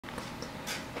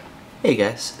Hey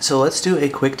guys, so let's do a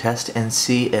quick test and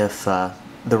see if the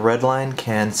Redline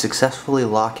can successfully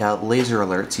lock out laser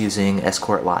alerts using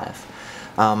Escort Live.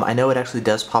 I know it actually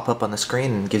does pop up on the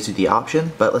screen and gives you the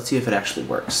option, but let's see if it actually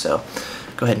works. So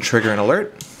go ahead and trigger an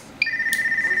alert.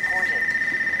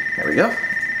 There we go.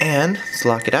 And let's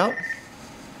lock it out.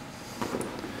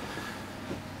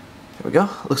 There we go.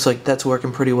 Looks like that's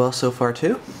working pretty well so far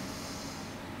too.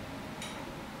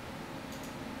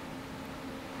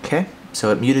 Okay,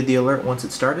 so it muted the alert once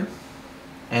it started,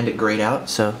 and it grayed out,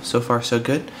 so far so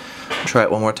good. I'll try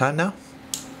it one more time now.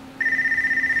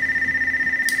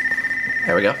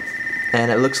 There we go. And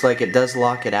it looks like it does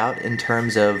lock it out in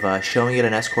terms of showing it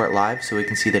in Escort Live, so we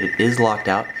can see that it is locked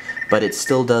out, but it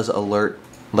still does alert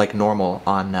like normal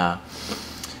on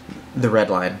the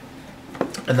Redline.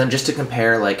 And then just to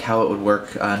compare like how it would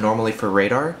work normally for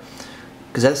radar,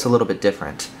 because that's a little bit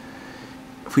different.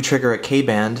 If we trigger a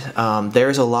K-band,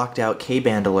 there's a locked out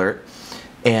K-band alert,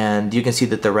 and you can see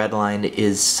that the Redline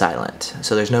is silent.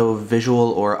 So there's no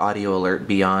visual or audio alert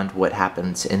beyond what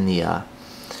happens in the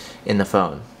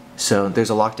phone. So there's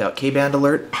a locked out K-band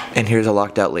alert, and here's a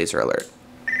locked out laser alert.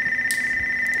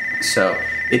 So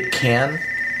it can,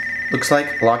 looks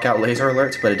like, lock out laser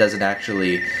alerts, but it doesn't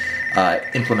actually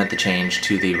implement the change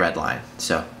to the Redline.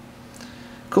 So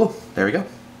cool, there we go.